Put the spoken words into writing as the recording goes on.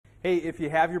Hey, if you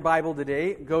have your Bible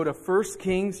today, go to 1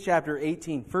 Kings chapter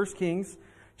 18. 1 Kings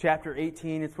chapter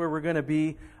 18, it's where we're going to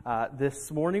be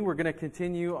this morning. We're going to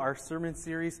continue our sermon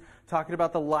series talking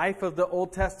about the life of the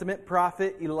Old Testament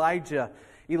prophet Elijah.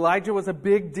 Elijah was a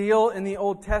big deal in the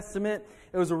Old Testament.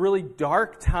 It was a really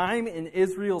dark time in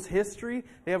Israel's history.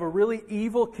 They have a really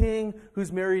evil king who's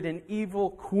married an evil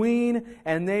queen,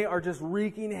 and they are just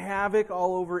wreaking havoc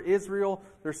all over Israel.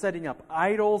 They're setting up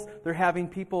idols. They're having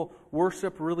people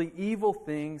worship really evil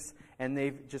things, and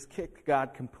they've just kicked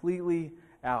God completely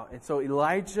out. And so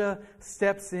Elijah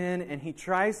steps in and he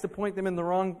tries to point them in the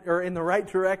right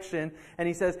direction, and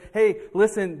he says, "Hey,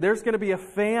 listen, there's going to be a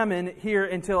famine here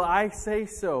until I say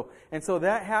so." And so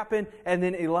that happened, and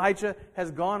then Elijah has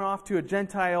gone off to a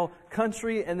Gentile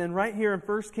country, and then right here in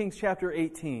 1 Kings chapter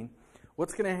 18,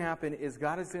 what's going to happen is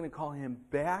God is going to call him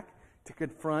back to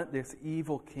confront this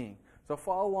evil king. So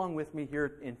follow along with me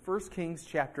here in 1 Kings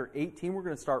chapter 18. We're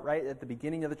going to start right at the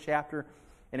beginning of the chapter.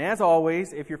 And as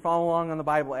always, if you're following along on the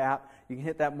Bible app, you can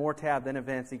hit that More tab, then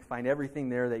Events. You can find everything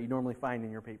there that you normally find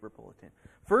in your paper bulletin.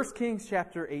 1 Kings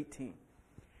chapter 18.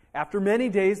 After many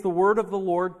days, the word of the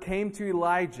Lord came to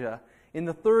Elijah in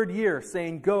the 3rd year,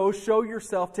 saying, "Go, show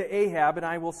yourself to Ahab, and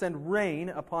I will send rain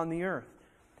upon the earth."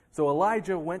 So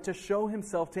Elijah went to show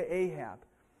himself to Ahab.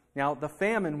 Now, the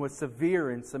famine was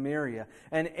severe in Samaria,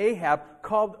 and Ahab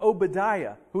called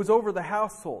Obadiah, who was over the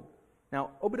household.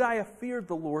 Now, Obadiah feared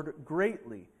the Lord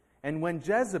greatly, and when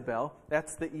Jezebel,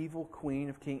 that's the evil queen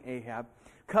of King Ahab,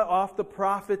 cut off the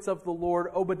prophets of the Lord,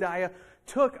 Obadiah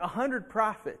took 100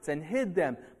 prophets and hid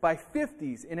them by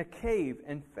 50s in a cave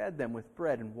and fed them with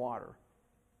bread and water.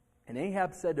 And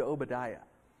Ahab said to Obadiah,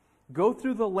 "Go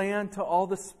through the land to all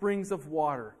the springs of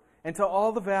water and to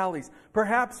all the valleys.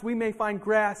 Perhaps we may find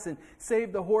grass and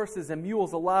save the horses and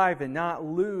mules alive and not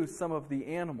lose some of the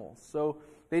animals." So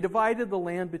they divided the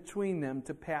land between them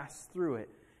to pass through it.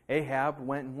 Ahab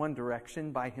went in one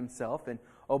direction by himself, and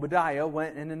Obadiah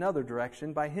went in another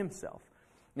direction by himself.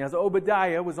 And as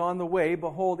Obadiah was on the way,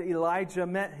 behold, Elijah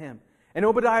met him. And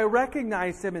Obadiah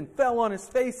recognized him and fell on his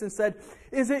face and said,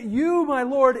 "Is it you, my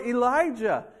lord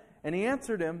Elijah?" And he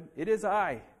answered him, "It is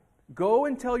I. Go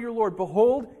and tell your lord,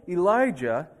 behold,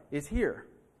 Elijah is here."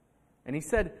 And he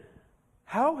said,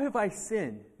 "How have I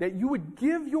sinned that you would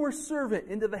give your servant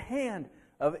into the hand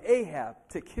of Ahab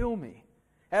to kill me?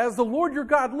 As the Lord your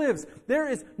God lives, there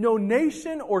is no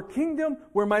nation or kingdom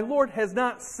where my Lord has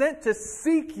not sent to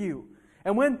seek you."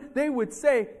 And when they would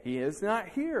say, "He is not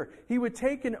here," he would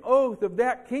take an oath of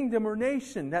that kingdom or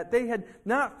nation that they had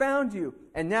not found you.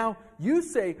 And now you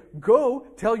say, "Go,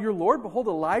 tell your Lord, behold,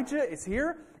 Elijah is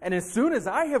here. And as soon as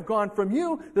I have gone from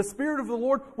you, the Spirit of the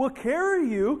Lord will carry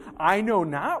you, I know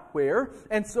not where.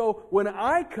 And so when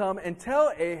I come and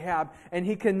tell Ahab, and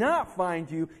he cannot find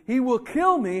you, he will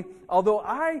kill me, although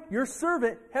I, your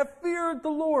servant, have feared the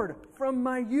Lord from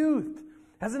my youth.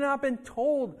 Has it not been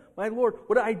told, my Lord,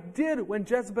 what I did when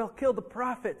Jezebel killed the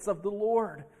prophets of the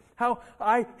Lord? How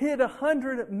I hid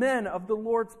 100 men of the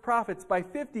Lord's prophets by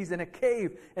 50s in a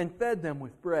cave and fed them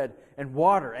with bread and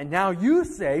water. And now you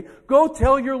say, "Go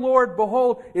tell your Lord,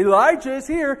 behold, Elijah is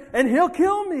here and he'll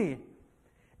kill me."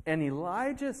 And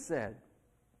Elijah said,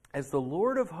 "As the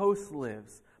Lord of hosts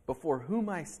lives, before whom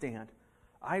I stand,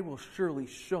 I will surely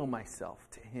show myself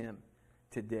to him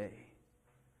today."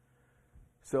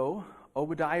 So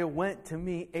Obadiah went to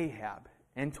meet Ahab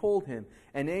and told him,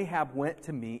 and Ahab went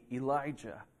to meet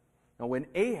Elijah. Now when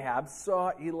Ahab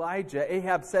saw Elijah,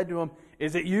 Ahab said to him,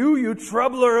 "Is it you, you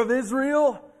troubler of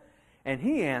Israel?" And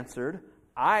he answered,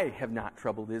 "I have not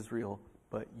troubled Israel,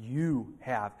 but you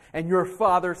have, and your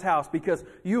father's house, because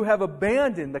you have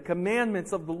abandoned the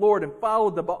commandments of the Lord and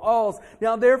followed the Baals.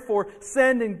 Now therefore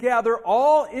send and gather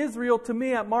all Israel to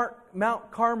me at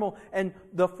Mount Carmel, and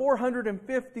the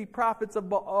 450 prophets of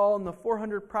Baal and the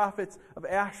 400 prophets of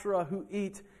Asherah who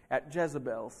eat at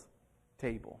Jezebel's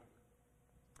table."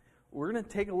 We're going to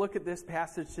take a look at this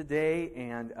passage today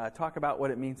and talk about what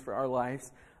it means for our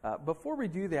lives. Before we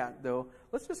do that, though,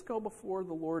 let's just go before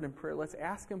the Lord in prayer. Let's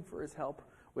ask Him for His help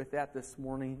with that this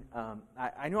morning.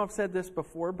 I know I've said this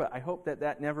before, but I hope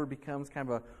that never becomes kind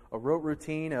of a rote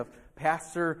routine of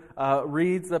pastor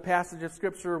reads the passage of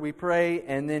Scripture, we pray,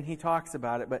 and then he talks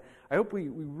about it. But I hope we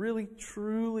really,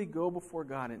 truly go before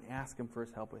God and ask Him for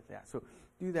His help with that. So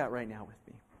do that right now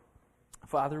with me.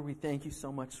 Father, we thank you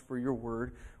so much for your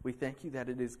word. We thank you that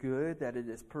it is good, that it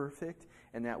is perfect,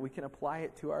 and that we can apply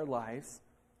it to our lives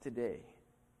today.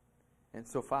 And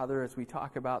so, Father, as we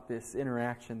talk about this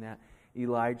interaction that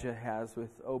Elijah has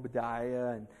with Obadiah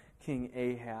and King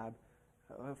Ahab,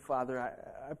 Father,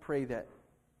 I pray that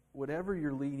whatever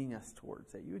you're leading us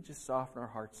towards, that you would just soften our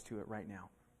hearts to it right now.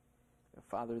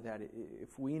 Father, that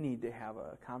if we need to have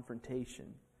a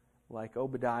confrontation like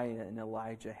Obadiah and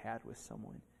Elijah had with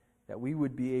someone, that we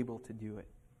would be able to do it,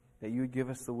 that you would give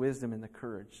us the wisdom and the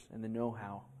courage and the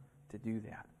know-how to do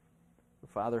that.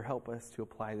 Father, help us to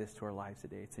apply this to our lives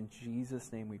today. It's in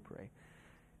Jesus' name we pray.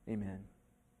 Amen.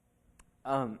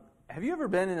 Have you ever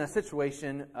been in a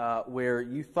situation where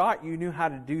you thought you knew how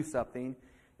to do something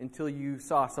until you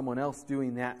saw someone else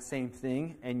doing that same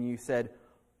thing and you said,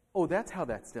 oh, that's how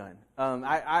that's done?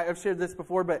 I've shared this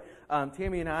before, but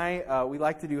Tammy and I, we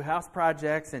like to do house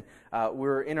projects, and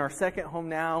we're in our second home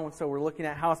now, so we're looking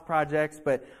at house projects,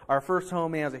 but our first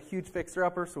home has a huge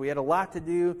fixer-upper, so we had a lot to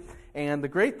do, and the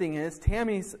great thing is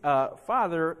Tammy's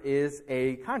father is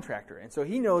a contractor, and so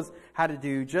he knows how to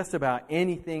do just about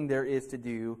anything there is to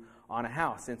do on a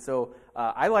house. And so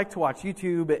I like to watch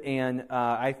YouTube, and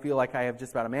I feel like I have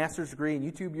just about a master's degree in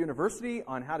YouTube University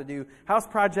on how to do house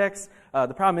projects.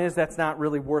 The problem is that's not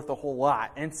really worth a whole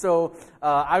lot. And so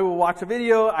I will watch a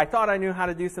video. I thought I knew how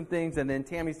to do some things, and then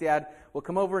Tammy's dad will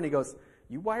come over and he goes,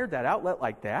 you wired that outlet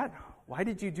like that? Why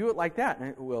did you do it like that?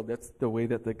 And well, that's the way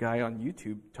that the guy on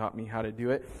YouTube taught me how to do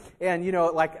it. And, you know,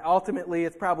 like ultimately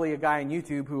it's probably a guy on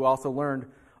YouTube who also learned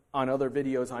on other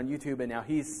videos on YouTube, and now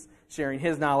he's sharing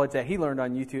his knowledge that he learned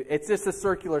on YouTube. It's just a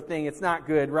circular thing. It's not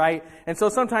good, right? And so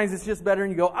sometimes it's just better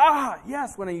and you go,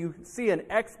 yes, when you see an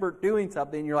expert doing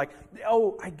something, you're like,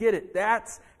 oh, I get it.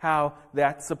 That's how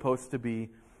that's supposed to be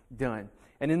done.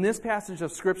 And in this passage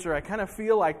of Scripture, I kind of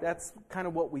feel like that's kind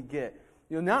of what we get.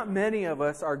 You know, not many of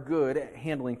us are good at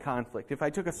handling conflict. If I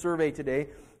took a survey today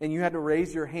and you had to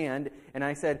raise your hand and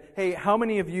I said, hey, how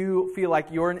many of you feel like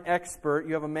you're an expert,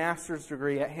 you have a master's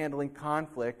degree at handling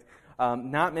conflict?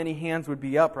 Not many hands would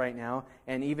be up right now,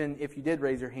 and even if you did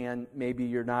raise your hand, maybe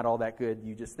you're not all that good.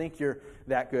 You just think you're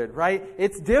that good, right?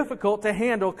 It's difficult to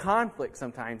handle conflict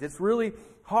sometimes. It's really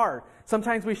hard.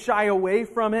 Sometimes we shy away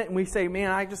from it and we say,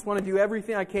 man, I just want to do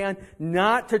everything I can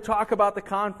not to talk about the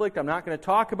conflict. I'm not going to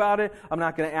talk about it. I'm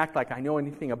not going to act like I know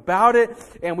anything about it.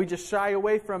 And we just shy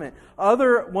away from it.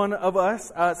 Other one of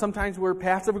us, sometimes we're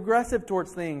passive aggressive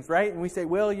towards things, right? And we say,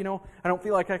 well, you know, I don't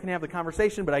feel like I can have the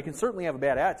conversation, but I can certainly have a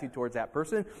bad attitude towards that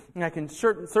person. And I can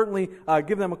certainly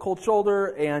give them a cold shoulder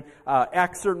and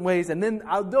act certain ways. And then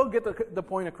they'll get the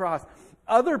point across.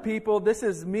 Other people, this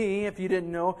is me, if you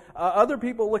didn't know, other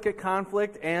people look at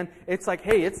conflict and it's like,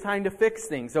 hey, it's time to fix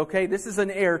things, okay? This is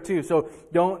an error too, so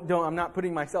I'm not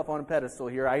putting myself on a pedestal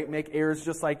here. I make errors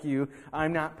just like you.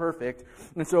 I'm not perfect.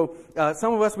 And so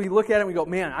some of us, we look at it and we go,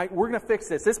 man, we're going to fix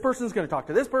this. This person's going to talk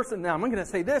to this person. Now I'm going to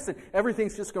say this, and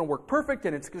everything's just going to work perfect,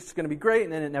 and it's just going to be great,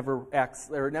 and then it never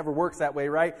works that way,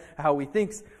 right? How we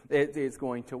think it is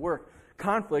going to work.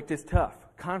 Conflict is tough.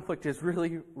 Conflict is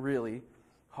really, really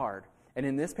hard. And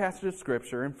in this passage of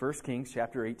Scripture, in 1 Kings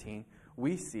chapter 18,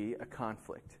 we see a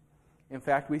conflict. In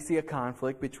fact, we see a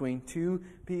conflict between two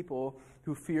people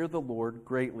who fear the Lord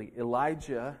greatly,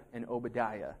 Elijah and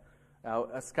Obadiah. Now,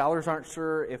 scholars aren't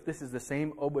sure if this is the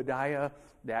same Obadiah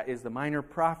that is the minor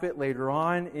prophet later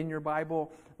on in your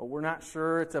Bible. We're not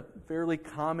sure. It's a fairly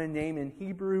common name in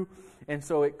Hebrew, and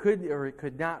so it could or it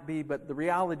could not be. But the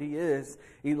reality is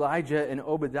Elijah and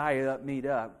Obadiah meet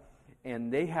up, and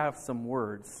they have some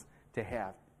words to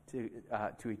have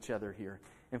to each other here.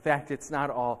 In fact, it's not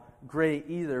all great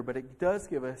either, but it does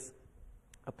give us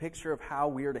a picture of how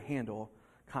we are to handle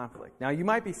conflict. Now, you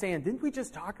might be saying, didn't we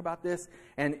just talk about this?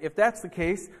 And if that's the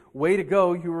case, way to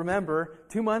go. You remember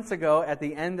 2 months ago at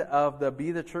the end of the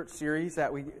Be the Church series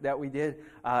that we did,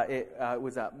 it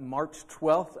was March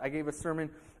 12th. I gave a sermon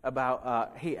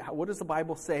about, hey, what does the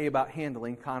Bible say about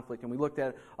handling conflict? And we looked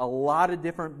at a lot of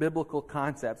different biblical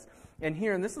concepts. And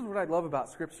here, and this is what I love about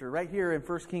Scripture, right here in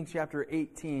 1 Kings chapter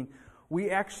 18,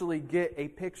 we actually get a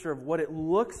picture of what it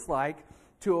looks like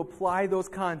to apply those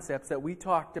concepts that we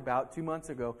talked about 2 months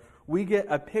ago. We get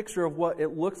a picture of what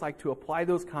it looks like to apply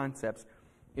those concepts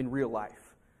in real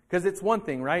life. Because it's one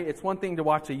thing, right? It's one thing to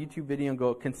watch a YouTube video and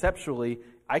go, conceptually,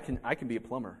 I can be a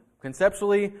plumber.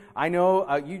 Conceptually, I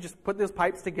know you just put those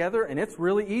pipes together and it's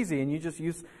really easy, and you just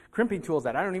use crimping tools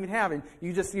that I don't even have, and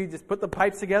you just put the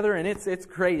pipes together and it's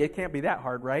great. It can't be that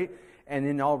hard, right? And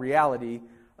in all reality,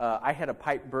 I had a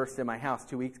pipe burst in my house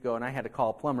 2 weeks ago, and I had to call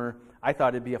a plumber. I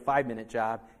thought it'd be a 5-minute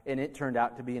job, and it turned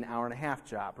out to be an hour-and-a-half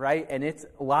job, right? And it's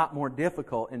a lot more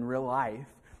difficult in real life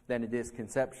than it is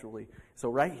conceptually.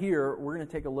 So right here, we're going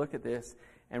to take a look at this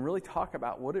and really talk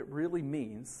about what it really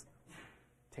means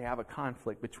to have a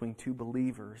conflict between two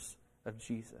believers of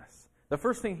Jesus. The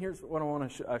first thing, here's what I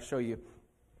want to show you.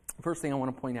 First thing I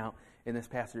want to point out in this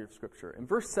passage of Scripture. In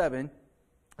verse 7,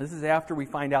 This is after we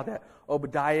find out that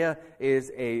Obadiah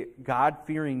is a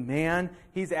God-fearing man.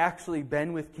 He's actually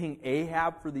been with King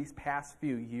Ahab for these past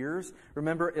few years.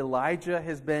 Remember, Elijah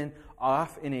has been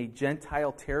off in a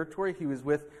Gentile territory. He was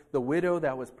with the widow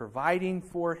that was providing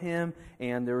for him,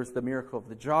 and there was the miracle of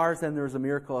the jars, and there was a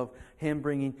miracle of him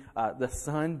bringing the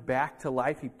son back to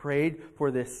life. He prayed for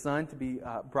this son to be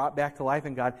brought back to life,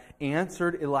 and God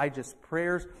answered Elijah's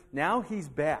prayers. Now he's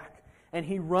back. And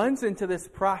he runs into this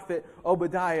prophet,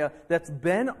 Obadiah, that's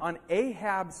been on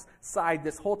Ahab's side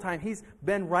this whole time. He's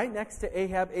been right next to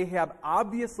Ahab. Ahab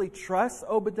obviously trusts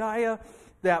Obadiah,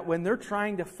 that when they're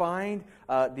trying to find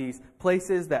these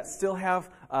places that still have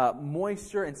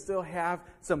moisture and still have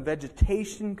some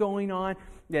vegetation going on,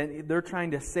 and they're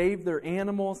trying to save their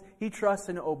animals, he trusts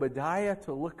in Obadiah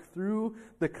to look through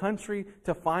the country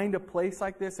to find a place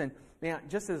like this. And man,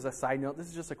 just as a side note, this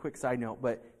is just a quick side note,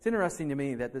 but it's interesting to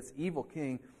me that this evil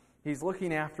king, he's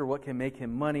looking after what can make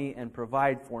him money and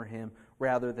provide for him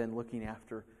rather than looking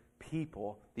after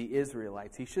people, the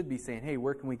Israelites. He should be saying, hey,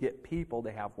 where can we get people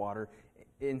to have water?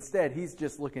 Instead, he's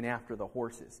just looking after the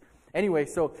horses. Anyway,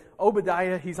 so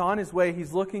Obadiah, he's on his way.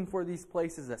 He's looking for these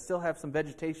places that still have some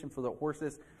vegetation for the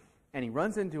horses. And he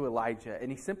runs into Elijah,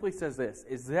 and he simply says this,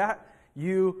 "Is that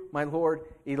you, my Lord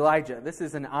Elijah?" This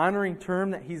is an honoring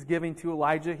term that he's giving to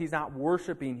Elijah. He's not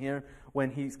worshiping him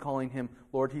when he's calling him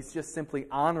Lord. He's just simply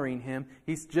honoring him.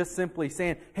 He's just simply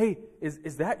saying, hey,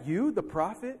 is that you, the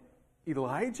prophet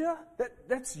Elijah?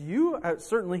 That's you?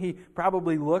 Certainly he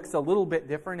probably looks a little bit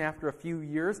different after a few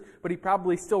years, but he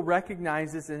probably still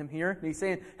recognizes him here. And he's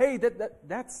saying, hey,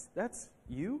 that's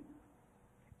you?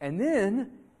 And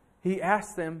then he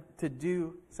asks them to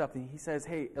do something. He says,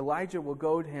 hey, Elijah will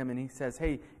go to him and he says,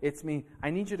 hey, it's me.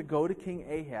 I need you to go to King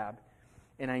Ahab,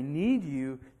 and I need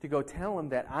you to go tell him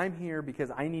that I'm here because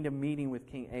I need a meeting with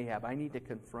King Ahab. I need to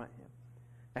confront him.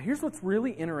 Now here's what's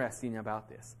really interesting about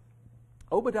this.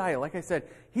 Obadiah, like I said,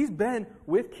 he's been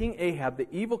with King Ahab, the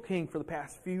evil king, for the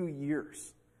past few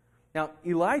years. Now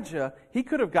Elijah, he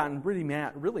could have gotten really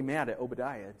mad at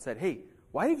Obadiah and said, hey,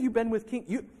 why have you been with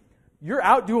King... You're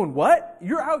out doing what?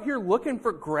 You're out here looking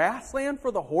for grassland for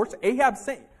the horse? Ahab's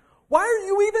saying, why are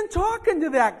you even talking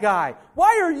to that guy?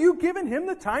 Why are you giving him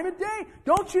the time of day?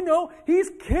 Don't you know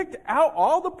he's kicked out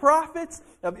all the prophets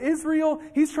of Israel?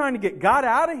 He's trying to get God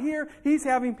out of here. He's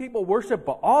having people worship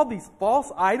all these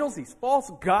false idols, these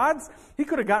false gods. He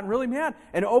could have gotten really mad.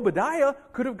 And Obadiah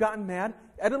could have gotten mad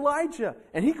at Elijah.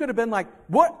 And he could have been like,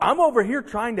 what? I'm over here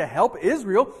trying to help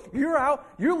Israel.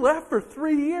 You're left for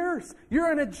 3 years.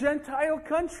 You're in a Gentile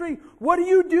country. What are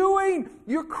you doing?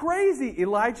 You're crazy,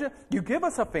 Elijah. You give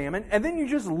us a famine and then you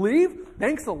just leave?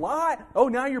 Thanks a lot. Oh,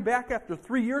 now you're back after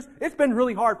 3 years? It's been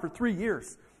really hard for 3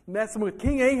 years. Messing with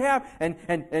King Ahab,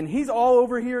 and he's all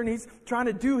over here, and he's trying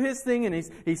to do his thing, and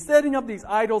he's setting up these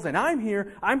idols, and I'm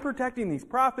here, I'm protecting these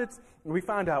prophets. And we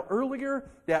found out earlier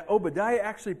that Obadiah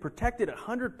actually protected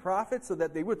 100 prophets so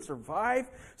that they would survive.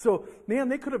 So, man,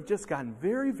 they could have just gotten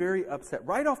very, very upset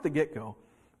right off the get-go.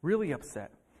 Really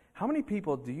upset. How many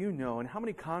people do you know, and how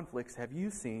many conflicts have you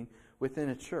seen within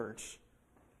a church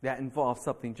that involves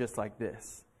something just like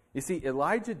this? You see,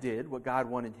 Elijah did what God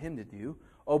wanted him to do.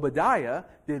 Obadiah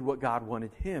did what God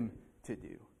wanted him to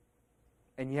do.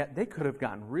 And yet they could have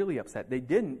gotten really upset. They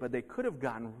didn't, but they could have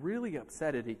gotten really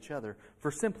upset at each other for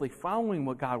simply following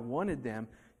what God wanted them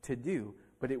to do.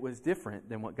 But it was different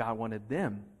than what God wanted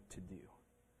them to do.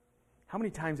 How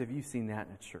many times have you seen that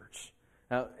in a church?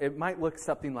 Now, it might look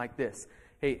something like this.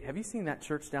 Hey, have you seen that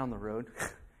church down the road?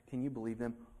 Can you believe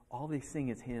them? All they sing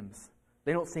is hymns.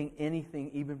 They don't sing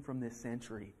anything even from this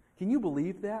century. Can you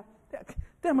believe that?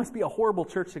 That must be a horrible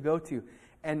church to go to.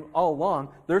 And all along,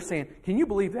 they're saying, can you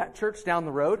believe that church down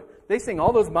the road? They sing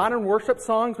all those modern worship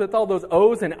songs with all those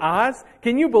O's and Ah's.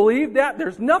 Can you believe that?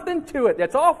 There's nothing to it.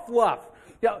 That's all fluff.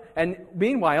 Yeah. And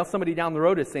meanwhile, somebody down the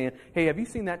road is saying, hey, have you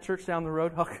seen that church down the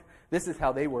road? Oh, this is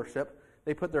how they worship.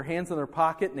 They put their hands in their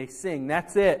pocket and they sing.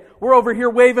 That's it. We're over here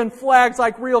waving flags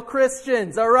like real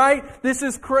Christians, all right? This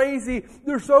is crazy.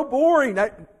 They're so boring.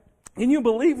 Can you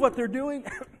believe what they're doing?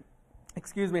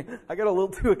 Excuse me, I got a little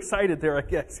too excited there, I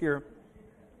guess, here.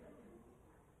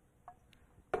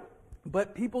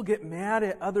 But people get mad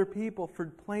at other people for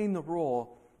playing the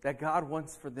role that God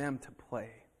wants for them to play.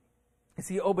 You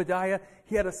see, Obadiah,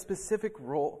 he had a specific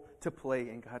role to play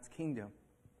in God's kingdom.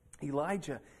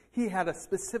 Elijah, he had a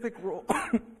specific role.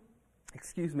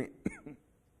 Excuse me.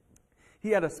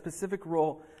 He had a specific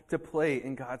role to play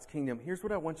in God's kingdom. Here's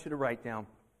what I want you to write down.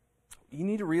 You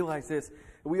need to realize this.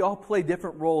 We all play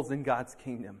different roles in God's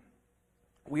kingdom.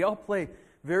 We all play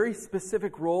very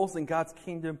specific roles in God's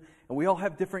kingdom, and we all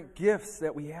have different gifts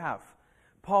that we have.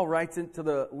 Paul writes into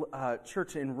the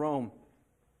church in Rome,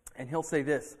 and he'll say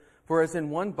this, "For as in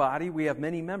one body we have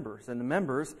many members, and the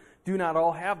members do not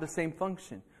all have the same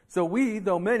function. So we,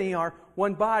 though many, are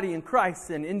one body in Christ,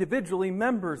 and individually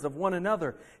members of one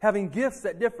another, having gifts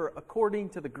that differ according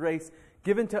to the grace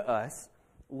given to us,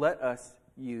 let us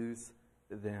use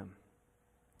them."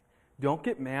 Don't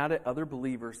get mad at other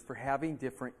believers for having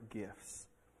different gifts.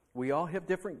 We all have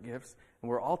different gifts, and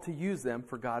we're all to use them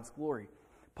for God's glory.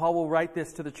 Paul will write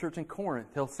this to the church in Corinth.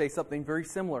 He'll say something very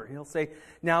similar. He'll say,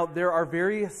 "Now there are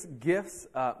various gifts,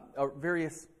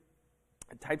 various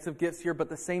types of gifts here, but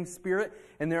the same Spirit,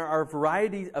 and there are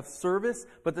varieties of service,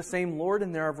 but the same Lord,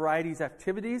 and there are varieties of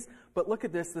activities. But look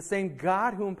at this, the same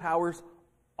God who empowers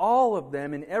all of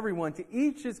them and everyone, to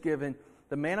each is given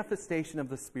the manifestation of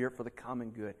the Spirit for the common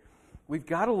good." We've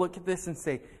got to look at this and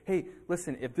say, hey,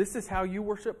 listen, if this is how you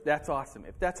worship, that's awesome.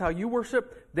 If that's how you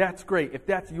worship, that's great. If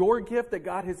that's your gift that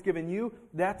God has given you,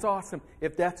 that's awesome.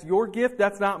 If that's your gift,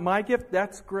 that's not my gift,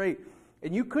 that's great.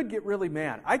 And you could get really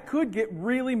mad. I could get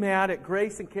really mad at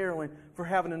Grace and Carolyn for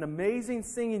having an amazing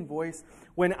singing voice.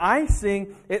 When I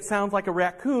sing, it sounds like a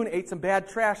raccoon ate some bad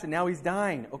trash and now he's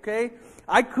dying, okay?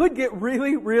 I could get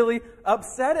really, really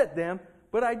upset at them,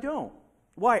 but I don't.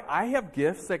 Why? I have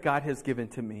gifts that God has given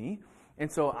to me,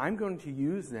 and so I'm going to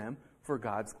use them for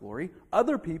God's glory.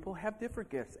 Other people have different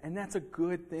gifts, and that's a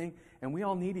good thing, and we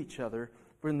all need each other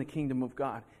in the kingdom of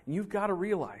God. And you've got to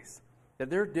realize that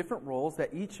there are different roles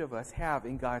that each of us have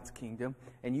in God's kingdom,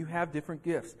 and you have different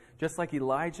gifts. Just like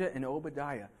Elijah and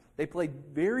Obadiah. They played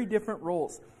very different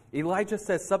roles. Elijah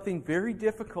says something very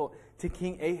difficult to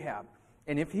King Ahab.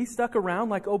 And if he stuck around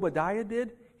like Obadiah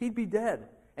did, he'd be dead.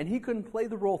 And he couldn't play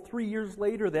the role 3 years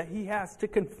later that he has to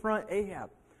confront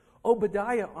Ahab.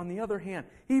 Obadiah, on the other hand,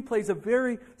 he plays a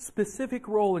very specific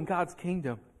role in God's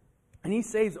kingdom. And he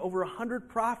saves over 100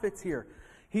 prophets here.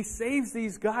 He saves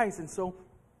these guys. And so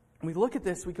we look at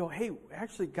this, we go, hey,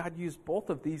 actually God used both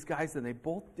of these guys and they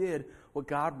both did what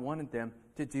God wanted them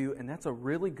to do. And that's a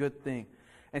really good thing.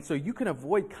 And so you can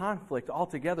avoid conflict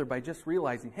altogether by just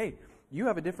realizing, hey, you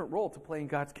have a different role to play in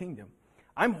God's kingdom.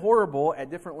 I'm horrible at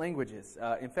different languages.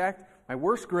 In fact, my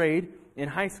worst grade in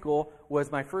high school was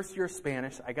my first year of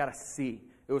Spanish. I got a C.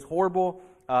 It was horrible.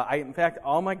 In fact,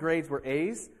 all my grades were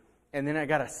A's, and then I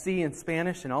got a C in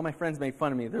Spanish, and all my friends made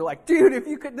fun of me. They're like, dude, if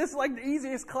you could, this is like the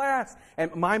easiest class.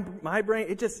 And my brain,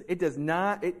 it does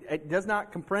not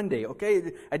comprende,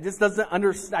 okay? It just doesn't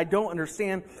understand. I don't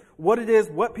understand what it is,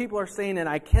 what people are saying, and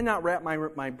I cannot wrap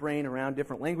my brain around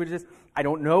different languages. I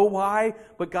don't know why,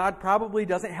 but God probably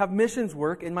doesn't have missions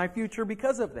work in my future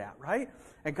because of that, right?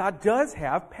 And God does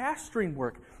have pastoring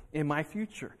work in my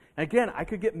future. And again, I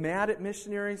could get mad at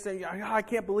missionaries saying, oh, I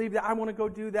can't believe that. I want to go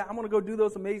do that. I want to go do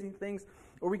those amazing things.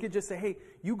 Or we could just say, hey,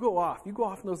 you go off. You go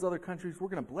off in those other countries. We're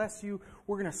going to bless you.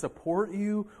 We're going to support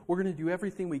you. We're going to do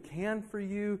everything we can for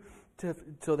you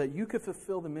so that you could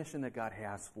fulfill the mission that God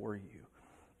has for you.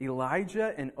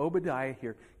 Elijah and Obadiah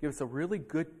here give us a really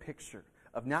good picture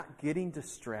of not getting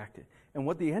distracted. And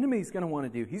what the enemy is going to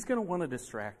want to do, he's going to want to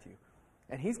distract you.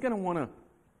 And he's going to want to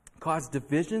cause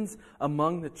divisions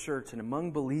among the church and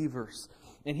among believers.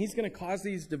 And he's going to cause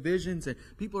these divisions, and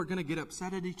people are going to get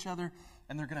upset at each other,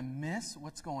 and they're going to miss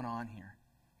what's going on here.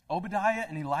 Obadiah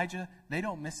and Elijah, they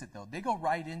don't miss it, though. They go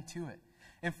right into it.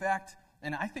 In fact,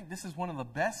 and I think this is one of the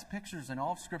best pictures in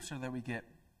all of Scripture that we get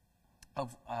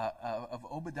of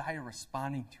Obadiah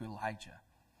responding to Elijah.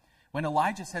 When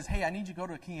Elijah says, hey, I need you to go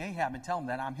to King Ahab and tell him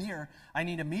that I'm here. I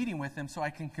need a meeting with him so I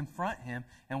can confront him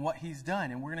and what he's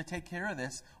done. And we're going to take care of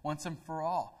this once and for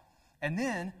all. And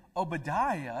then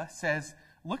Obadiah says,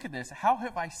 look at this. How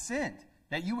have I sinned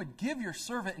that you would give your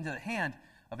servant into the hand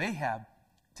of Ahab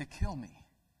to kill me?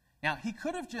 Now, he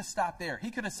could have just stopped there. He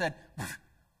could have said,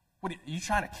 what, are you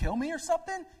trying to kill me or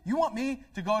something? You want me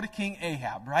to go to King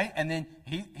Ahab, right? And then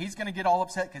he's going to get all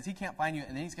upset because he can't find you,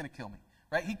 and then he's going to kill me.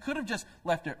 Right? He could have just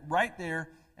left it right there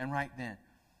and right then.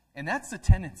 And that's the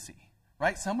tendency,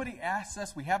 right? Somebody asks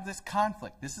us, we have this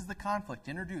conflict. This is the conflict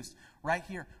introduced right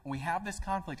here. And we have this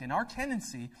conflict, and our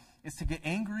tendency is to get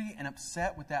angry and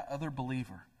upset with that other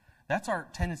believer. That's our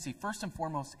tendency. First and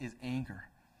foremost is anger.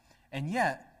 And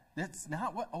yet, that's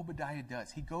not what Obadiah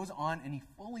does. He goes on and he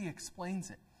fully explains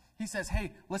it. He says,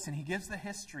 hey, listen, he gives the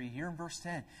history here in verse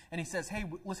 10. And he says, hey,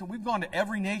 listen, we've gone to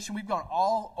every nation. We've gone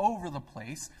all over the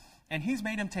place. And he's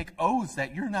made him take oaths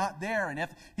that you're not there. And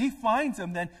if he finds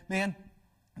him, then, man,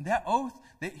 that oath,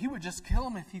 that he would just kill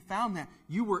him if he found that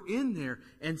you were in there.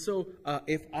 And so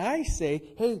if I say,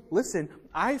 hey, listen,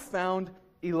 I found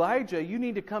Elijah, you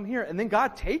need to come here. And then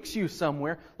God takes you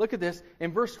somewhere. Look at this.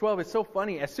 In verse 12, it's so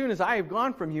funny. As soon as I have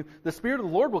gone from you, the Spirit of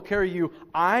the Lord will carry you,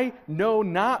 I know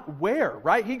not where.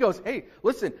 Right? He goes, hey,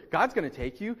 listen, God's going to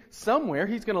take you somewhere.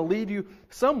 He's going to lead you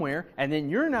somewhere. And then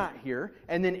you're not here.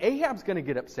 And then Ahab's going to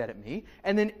get upset at me.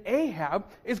 And then Ahab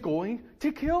is going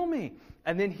to kill me.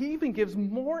 And then he even gives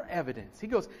more evidence. He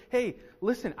goes, hey,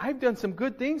 listen, I've done some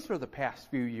good things for the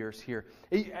past few years here.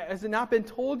 Has it not been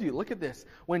told you? Look at this.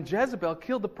 When Jezebel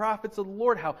killed the prophets of the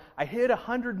Lord, how I hid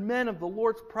 100 men of the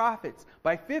Lord's prophets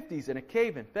by 50s in a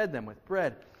cave and fed them with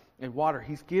bread and water.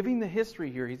 He's giving the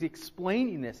history here. He's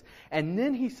explaining this. And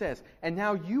then he says, and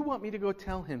now you want me to go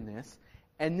tell him this,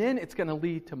 and then it's going to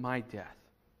lead to my death.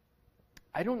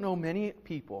 I don't know many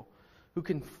people who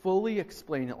can fully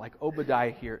explain it like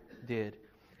Obadiah here did.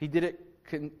 He did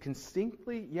it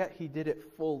distinctly, yet he did it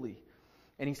fully.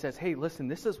 And he says, hey, listen,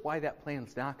 this is why that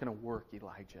plan's not going to work,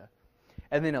 Elijah.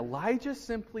 And then Elijah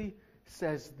simply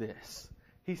says this.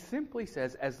 He simply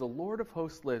says, as the Lord of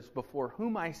hosts lives, before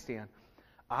whom I stand,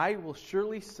 I will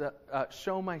surely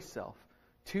show myself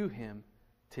to him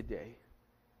today.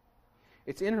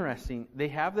 It's interesting. They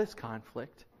have this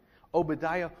conflict.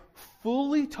 Obadiah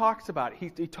fully talks about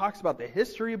it. He talks about the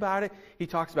history about it. He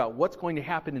talks about what's going to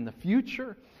happen in the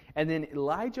future. And then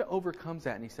Elijah overcomes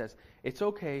that and he says, it's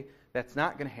okay, that's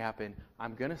not going to happen.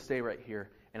 I'm going to stay right here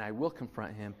and I will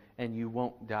confront him and you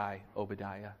won't die,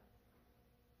 Obadiah.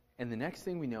 And the next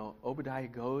thing we know, Obadiah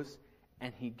goes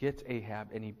and he gets Ahab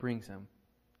and he brings him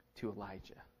to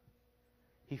Elijah.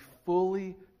 He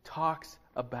fully talks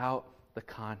about the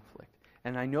conflict.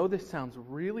 And I know this sounds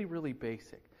really, really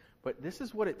basic, but this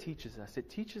is what it teaches us. It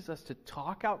teaches us to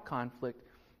talk out conflict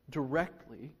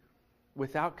directly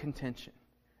without contention.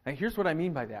 And here's what I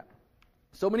mean by that.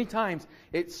 So many times,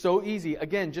 it's so easy,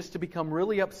 again, just to become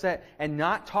really upset and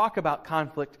not talk about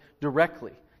conflict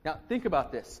directly. Now, think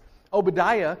about this.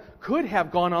 Obadiah could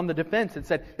have gone on the defense and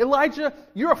said, Elijah,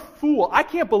 you're a fool. I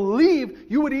can't believe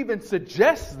you would even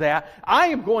suggest that. I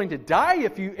am going to die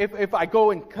if I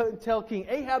go and tell King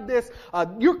Ahab this.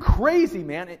 You're crazy,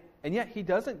 man. And yet he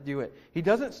doesn't do it. He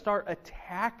doesn't start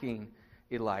attacking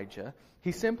Elijah.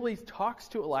 He simply talks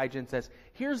to Elijah and says,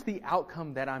 here's the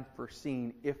outcome that I'm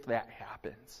foreseeing if that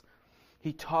happens.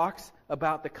 He talks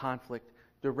about the conflict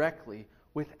directly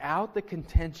without the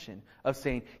contention of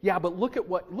saying, yeah, but look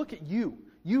at you.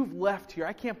 You've left here.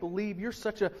 I can't believe you're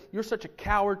such a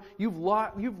coward. You've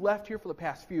left here for the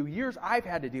past few years. I've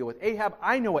had to deal with Ahab.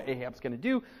 I know what Ahab's going to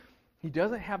do. He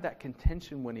doesn't have that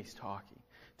contention when he's talking.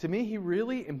 To me, he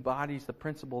really embodies the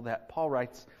principle that Paul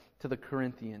writes to the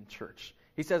Corinthian church.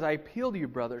 He says, I appeal to you,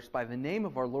 brothers, by the name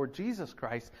of our Lord Jesus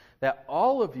Christ, that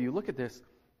all of you, look at this,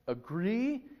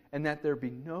 agree and that there be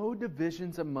no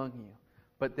divisions among you,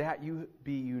 but that you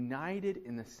be united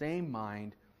in the same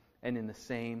mind and in the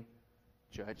same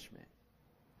judgment.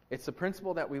 It's the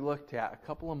principle that we looked at a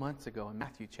couple of months ago in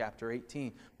Matthew chapter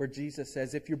 18, where Jesus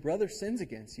says, if your brother sins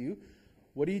against you,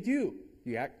 what do? Do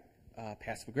you act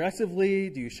passive-aggressively?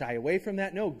 Do you shy away from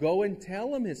that? No, go and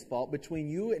tell him his fault between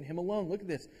you and him alone. Look at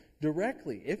this,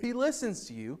 directly. If he listens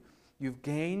to you, you've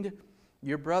gained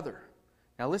your brother.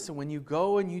 Now listen, when you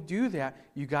go and you do that,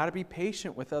 you got to be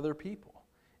patient with other people.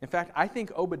 In fact, I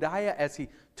think Obadiah, as he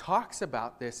talks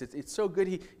about this, it's so good.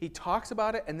 He talks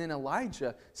about it, and then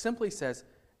Elijah simply says,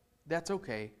 that's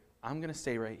okay. I'm going to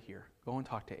stay right here. Go and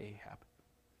talk to Ahab.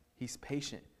 He's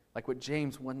patient. Like what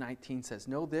James 1:19 says,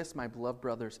 know this, my beloved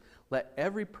brothers, let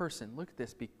every person, look at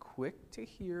this, be quick to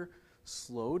hear,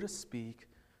 slow to speak,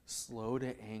 slow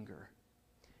to anger.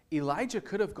 Elijah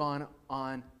could have gone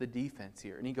on the defense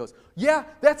here. And he goes, yeah,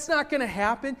 that's not going to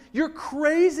happen. You're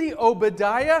crazy,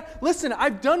 Obadiah. Listen,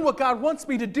 I've done what God wants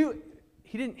me to do.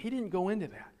 He didn't go into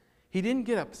that. He didn't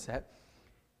get upset.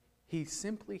 He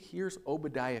simply hears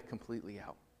Obadiah completely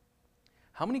out.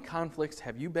 How many conflicts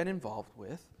have you been involved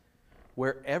with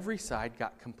where every side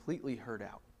got completely heard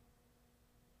out?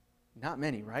 Not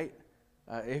many, right?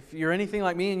 If you're anything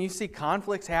like me and you see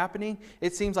conflicts happening,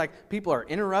 it seems like people are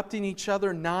interrupting each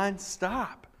other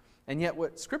nonstop. And yet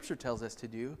what Scripture tells us to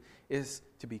do is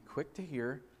to be quick to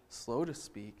hear, slow to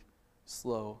speak,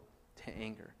 slow to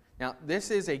anger. Now,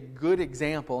 this is a good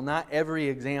example. Not every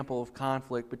example of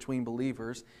conflict between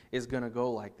believers is going to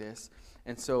go like this.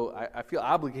 And so I feel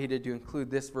obligated to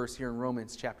include this verse here in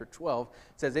Romans chapter 12.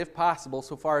 It says, if possible,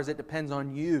 so far as it depends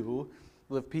on you,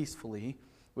 live peacefully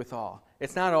with all.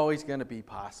 It's not always going to be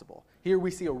possible. Here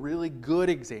we see a really good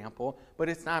example, but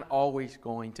it's not always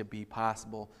going to be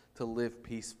possible to live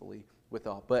peacefully with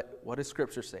all. But what does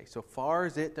Scripture say? So far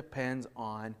as it depends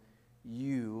on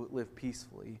you, live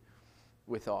peacefully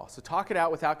with all. So talk it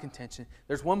out without contention.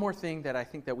 There's one more thing that I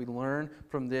think that we learn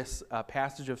from this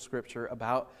passage of Scripture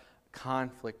about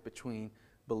conflict between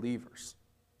believers.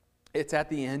 It's at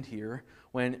the end here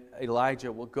when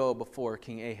Elijah will go before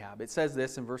King Ahab. It says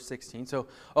this in verse 16. So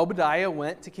Obadiah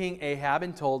went to King Ahab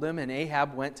and told him, and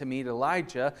Ahab went to meet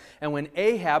Elijah. And when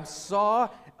Elijah saw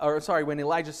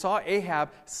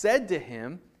Ahab, said to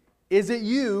him, "Is it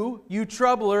you, you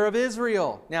troubler of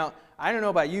Israel?" Now, I don't know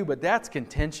about you, but that's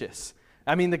contentious.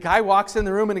 I mean, the guy walks in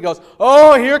the room and he goes,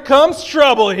 "Oh, here comes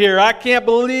trouble here. I can't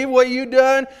believe what you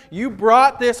done. You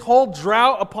brought this whole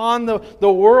drought upon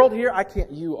the world here.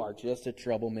 You are just a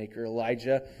troublemaker,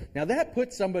 Elijah." Now, that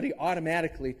puts somebody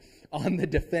automatically on the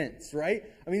defense, right?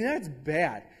 I mean, that's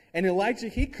bad. And Elijah,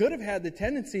 he could have had the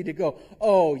tendency to go,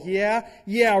 "Oh, yeah,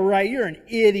 right. You're an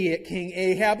idiot, King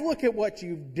Ahab. Look at what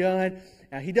you've done."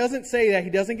 Now, he doesn't say that.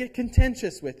 He doesn't get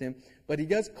contentious with him, but he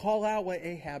does call out what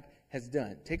Ahab has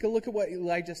done. Take a look at what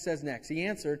Elijah says next. He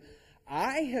answered,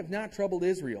 "I have not troubled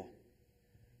Israel.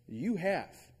 You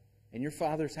have, in your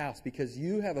father's house, because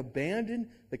you have abandoned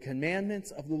the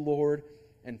commandments of the Lord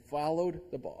and followed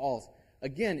the Baals."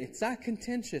 Again, it's not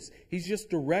contentious. He's just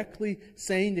directly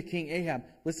saying to King Ahab,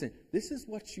 listen, this is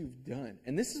what you've done.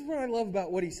 And this is what I love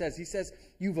about what he says. He says,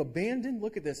 you've abandoned,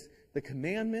 look at this, the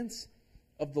commandments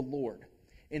of the Lord.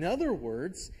 In other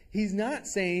words,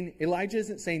 Elijah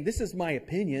isn't saying, this is my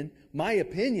opinion. My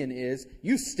opinion is,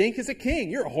 you stink as a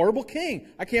king. You're a horrible king.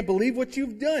 I can't believe what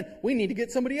you've done. We need to get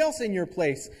somebody else in your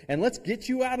place. And let's get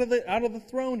you out of the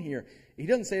throne here. He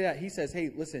doesn't say that. He says,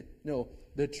 hey, listen, no,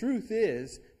 the truth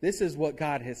is, this is what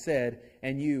God has said,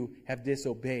 and you have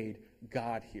disobeyed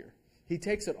God here. He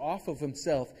takes it off of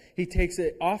himself. He takes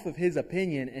it off of his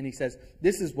opinion, and he says,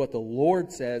 this is what the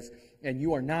Lord says, and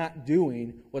you are not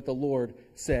doing what the Lord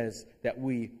says that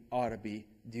we ought to be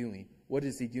doing. What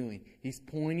is he doing? He's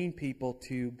pointing people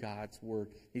to God's Word.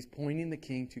 He's pointing the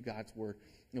king to God's Word.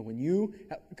 And when you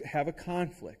have a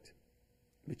conflict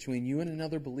between you and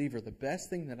another believer, the best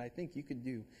thing that I think you can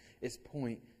do is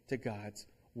point to God's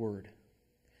Word.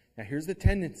 Now here's the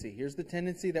tendency. Here's the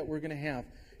tendency that we're going to have,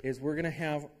 is we're going to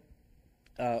have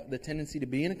the tendency to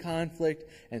be in a conflict,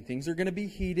 and things are going to be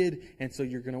heated, and so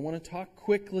you're going to want to talk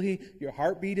quickly. Your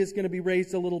heartbeat is going to be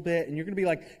raised a little bit, and you're going to be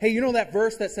like, hey, you know that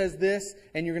verse that says this?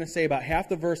 And you're going to say about half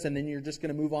the verse, and then you're just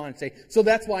going to move on and say, so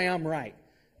that's why I'm right.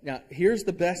 Now, here's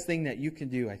the best thing that you can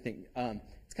do, I think.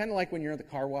 It's kind of like when you're at the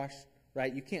car wash,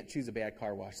 right? You can't choose a bad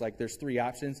car wash. Like, there's 3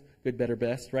 options, good, better,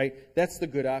 best, right? That's the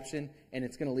good option, and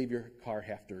it's going to leave your car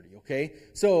half dirty, okay?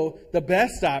 So the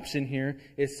best option here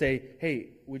is say,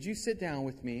 hey, would you sit down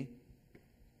with me,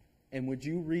 and would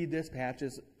you read this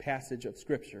passage of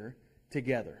Scripture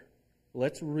together?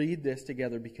 Let's read this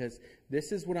together, because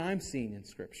this is what I'm seeing in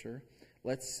Scripture.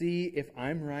 Let's see if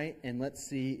I'm right, and let's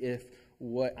see if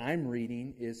what I'm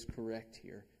reading is correct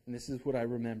here. And this is what I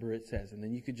remember it says. And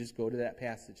then you could just go to that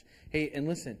passage. Hey, and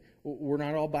listen, we're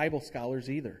not all Bible scholars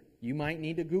either. You might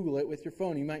need to Google it with your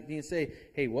phone. You might need to say,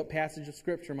 hey, what passage of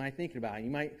Scripture am I thinking about? And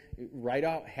you might write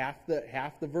out half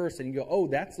the verse, and you go, oh,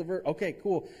 that's the verse. Okay,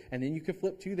 cool. And then you can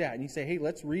flip to that, and you say, hey,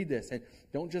 let's read this. And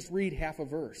don't just read half a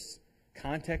verse.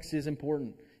 Context is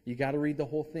important. You got to read the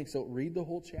whole thing. So read the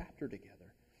whole chapter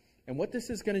together. And what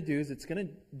this is going to do is it's going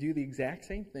to do the exact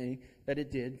same thing that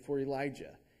it did for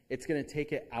Elijah. It's going to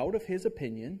take it out of his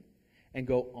opinion and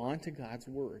go on to God's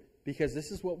Word. Because this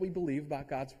is what we believe about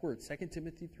God's Word. 2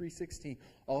 Timothy 3:16.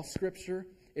 All Scripture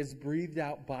is breathed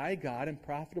out by God and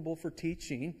profitable for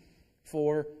teaching,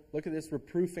 for, look at this,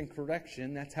 reproof and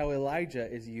correction. That's how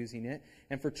Elijah is using it.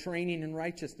 And for training in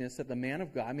righteousness, that the man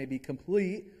of God may be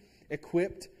complete,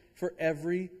 equipped for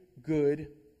every good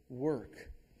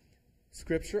work.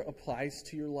 Scripture applies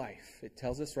to your life. It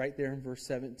tells us right there in verse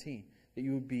 17 that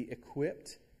you would be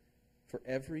equipped for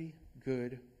every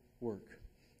good work.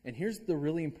 And here's the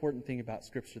really important thing about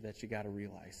Scripture that you got to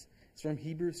realize. It's from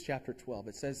Hebrews chapter 12.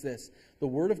 It says this, the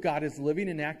Word of God is living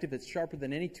and active. It's sharper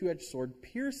than any two-edged sword,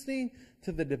 piercing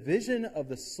to the division of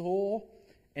the soul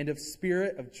and of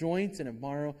spirit, of joints and of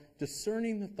marrow,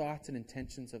 discerning the thoughts and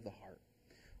intentions of the heart.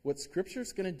 What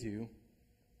Scripture's going to do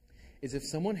is, if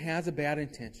someone has a bad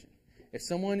intention, if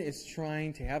someone is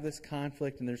trying to have this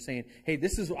conflict and they're saying, hey,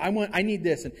 this is I need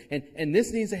this, and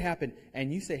this needs to happen,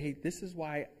 and you say, hey, this is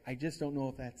why I just don't know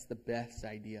if that's the best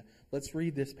idea. Let's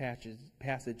read this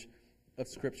passage of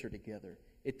Scripture together.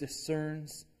 It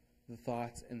discerns the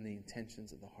thoughts and the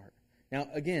intentions of the heart. Now,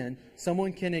 again,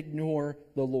 someone can ignore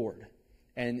the Lord.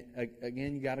 And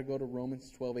again, you got to go to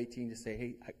Romans 12:18 to say,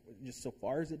 hey, just so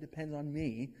far as it depends on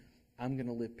me, I'm going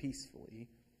to live peacefully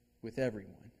with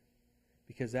everyone.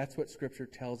 Because that's what Scripture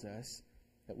tells us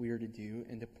that we are to do,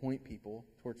 and to point people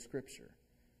towards Scripture.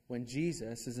 when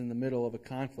Jesus is in the middle of a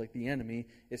conflict, the enemy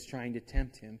is trying to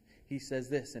tempt him. He says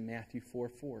this in Matthew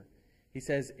 4:4. He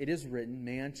says, "It is written,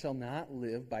 man shall not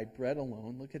live by bread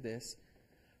alone," look at this,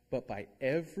 "but by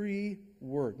every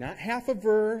word." Not half a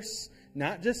verse,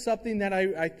 not just something that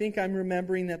I think I'm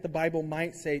remembering that the Bible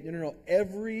might say. No.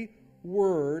 Every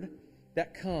word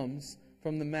that comes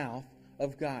from the mouth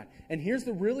of God. And here's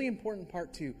the really important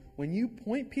part too. When you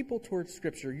point people towards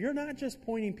Scripture, you're not just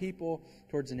pointing people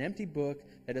towards an empty book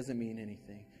that doesn't mean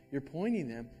anything. You're pointing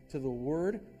them to the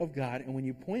Word of God. And when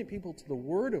you point people to the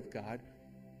Word of God,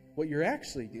 what you're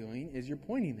actually doing is you're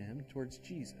pointing them towards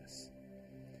Jesus.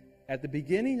 At the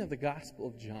beginning of the Gospel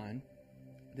of John,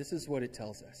 this is what it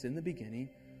tells us. In the beginning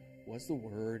was the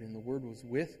Word, and the Word was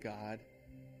with God.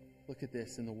 Look at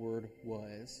this, and the Word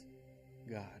was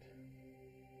God.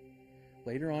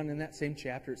 Later on in that same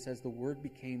chapter, it says the Word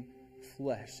became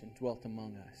flesh and dwelt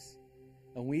among us.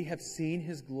 And we have seen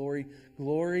His glory,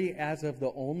 glory as of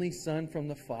the only Son from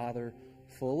the Father,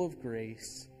 full of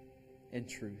grace and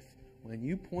truth. When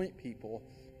you point people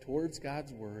towards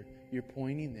God's Word, you're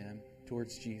pointing them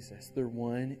towards Jesus. They're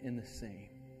one and the same.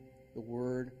 The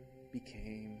Word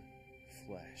became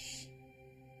flesh.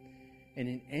 And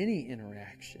in any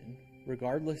interaction,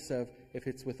 regardless of if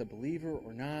it's with a believer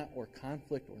or not, or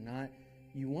conflict or not,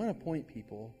 you want to point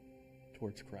people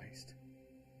towards Christ.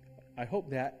 I hope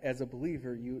that as a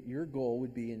believer, your goal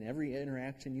would be in every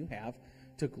interaction you have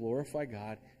to glorify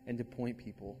God and to point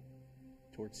people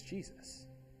towards Jesus.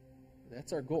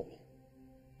 That's our goal.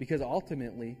 Because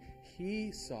ultimately,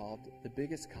 He solved the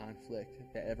biggest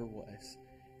conflict that ever was,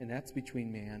 and that's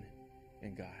between man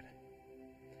and God.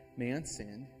 Man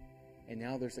sinned, and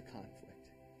now there's a conflict.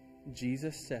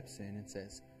 Jesus steps in and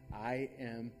says, I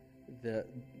am the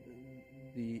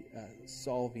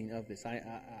solving of this.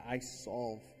 I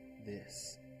solve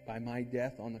this. By my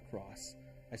death on the cross,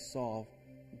 I solve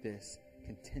this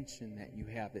contention that you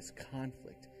have, this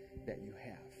conflict that you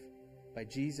have. By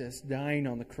Jesus dying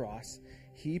on the cross,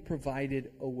 He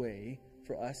provided a way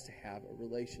for us to have a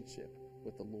relationship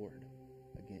with the Lord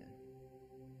again.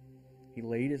 He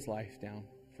laid His life down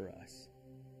for us.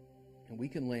 And we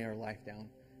can lay our life down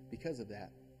because of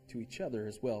that to each other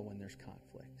as well when there's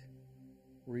conflict.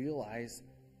 Realize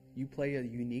you play a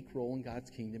unique role in God's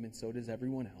kingdom, and so does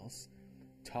everyone else.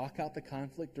 Talk out the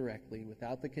conflict directly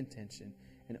without the contention,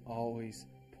 and always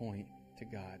point to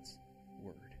God's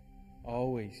Word.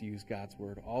 Always use God's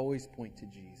Word. Always point to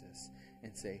Jesus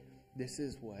and say, this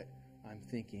is what I'm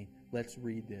thinking. Let's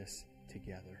read this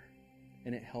together.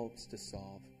 And it helps to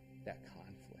solve that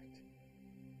conflict.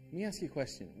 Let me ask you a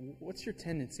question. What's your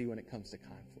tendency when it comes to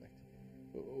conflict?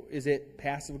 Is it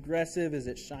passive-aggressive? Is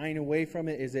it shying away from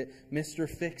it? Is it Mr.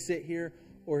 Fix-It here?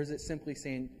 Or is it simply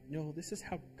saying, no, this is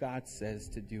how God says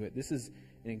to do it. This is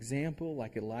an example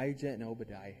like Elijah and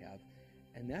Obadiah have.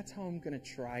 And that's how I'm going to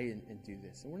try and do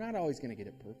this. And we're not always going to get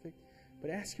it perfect. But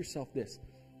ask yourself this.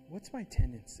 What's my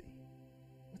tendency?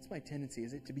 What's my tendency?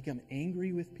 Is it to become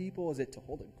angry with people? Is it to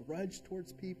hold a grudge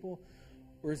towards people?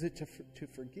 Or is it to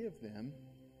forgive them?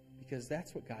 Because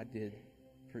that's what God did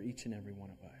for each and every one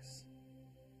of us.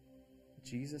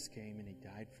 Jesus came and He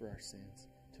died for our sins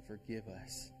to forgive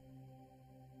us.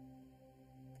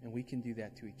 And we can do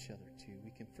that to each other too.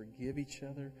 We can forgive each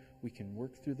other. We can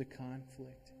work through the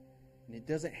conflict. And it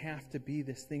doesn't have to be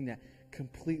this thing that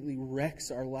completely wrecks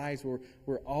our lives where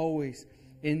we're always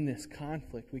in this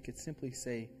conflict. We could simply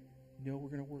say, no, we're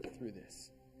going to work through this.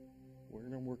 We're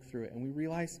going to work through it. And we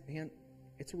realize, man,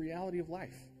 it's a reality of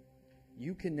life.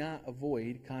 You cannot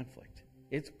avoid conflict.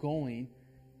 It's going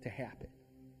to happen.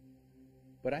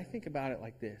 But I think about it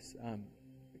like this. A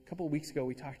couple of weeks ago,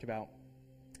 we talked about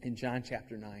in John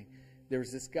chapter 9, there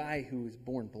was this guy who was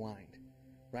born blind,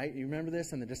 right? You remember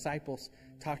this? And the disciples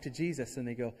talked to Jesus, and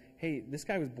they go, hey, this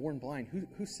guy was born blind.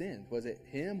 Who sinned? Was it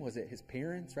him? Was it his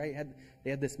parents, right?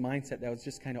 They had this mindset that was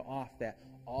just kind of off, that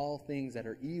all things that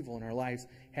are evil in our lives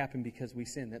happen because we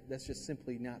sin. That's just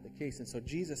simply not the case. And so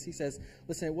Jesus, He says,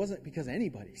 listen, it wasn't because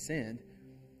anybody sinned.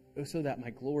 It was so that my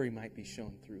glory might be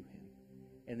shown through him.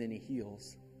 And then He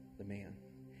heals the man.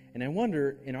 And I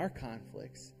wonder, in our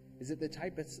conflicts, is it the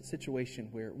type of situation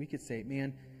where we could say,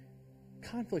 man,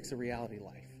 conflict's a reality of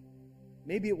life.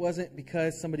 Maybe it wasn't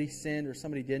because somebody sinned or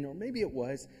somebody didn't, or maybe it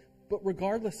was, but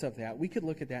regardless of that, we could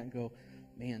look at that and go,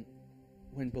 man,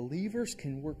 when believers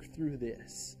can work through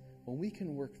this, when we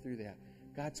can work through that,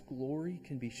 God's glory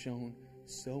can be shown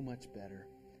so much better.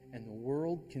 And the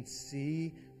world can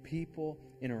see people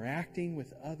interacting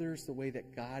with others the way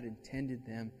that God intended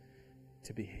them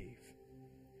to behave.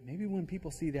 Maybe when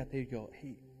people see that, they go,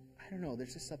 hey, I don't know,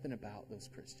 there's just something about those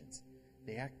Christians.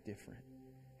 They act different.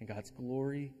 And God's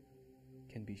glory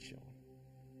can be shown.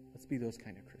 Let's be those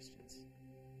kind of Christians.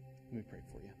 Let me pray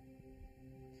for you.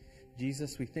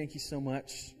 Jesus, we thank you so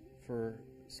much for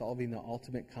solving the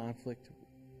ultimate conflict,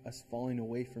 us falling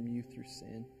away from you through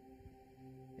sin.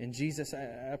 And Jesus,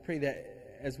 I pray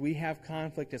that as we have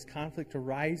conflict, as conflict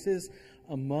arises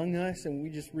among us, and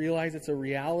we just realize it's a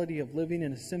reality of living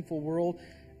in a sinful world,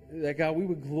 that God, we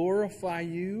would glorify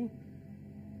you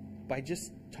by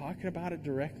just talking about it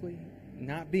directly,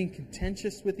 not being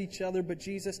contentious with each other, but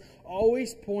Jesus,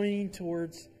 always pointing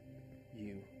towards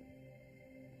you.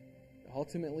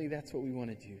 Ultimately, that's what we want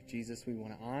to do. Jesus, we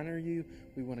want to honor you.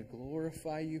 We want to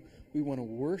glorify you. We want to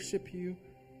worship you.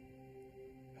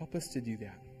 Help us to do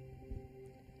that.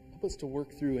 Help us to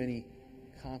work through any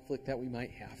conflict that we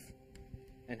might have.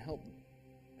 And help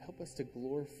us to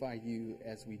glorify you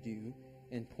as we do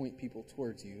and point people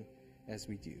towards you as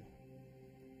we do.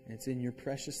 And it's in your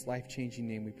precious, life-changing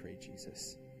name we pray,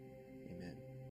 Jesus.